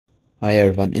Hi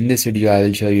everyone, in this video I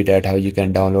will show you that how you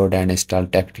can download and install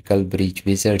Tactical Breach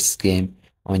Wizards game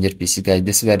on your PC. Guys,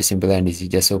 this is very simple and easy.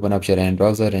 Just open up your Android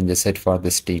browser and just search for the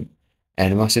Steam.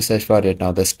 And once you search for it,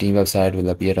 now the Steam website will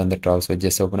appear on the top. So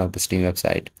just open up the Steam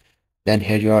website. Then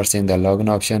here you are seeing the login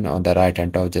option on the right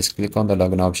hand top. Just click on the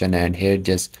login option and here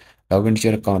just log into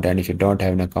your account, and if you don't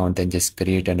have an account then just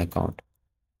create an account.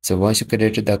 So once you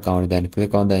created the account, then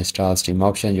click on the install Steam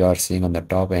option you are seeing on the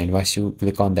top, and once you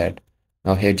click on that,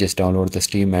 now here just download the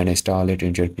Steam and install it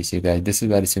into your PC. Guys, this is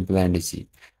very simple and easy.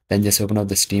 Then just open up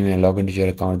the Steam and log into your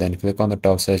account, then click on the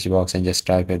top search box and just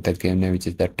type in the game name, which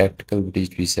is the Tactical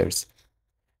Breach Wizards.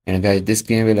 And guys, this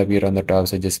game will appear on the top,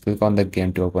 so just click on the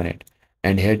game to open it.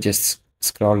 And here just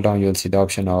scroll down, you'll see the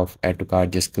option of add to cart.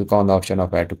 Just click on the option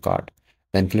of add to cart,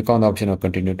 then click on the option of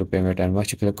continue to payment, and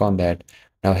once you click on that,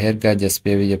 now here guys just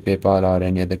pay with your PayPal or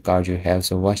any other card you have.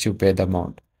 So once you pay the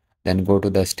amount, then go to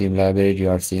the Steam library you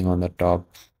are seeing on the top,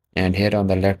 and here on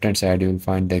the left hand side you will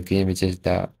find the game, which is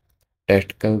the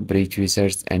Tactical Breach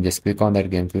Wizards, and just click on that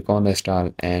game, click on the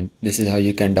install, and this is how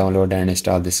you can download and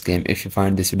install this game. If you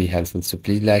find this video helpful, so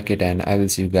please like it, and I will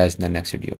see you guys in the next video.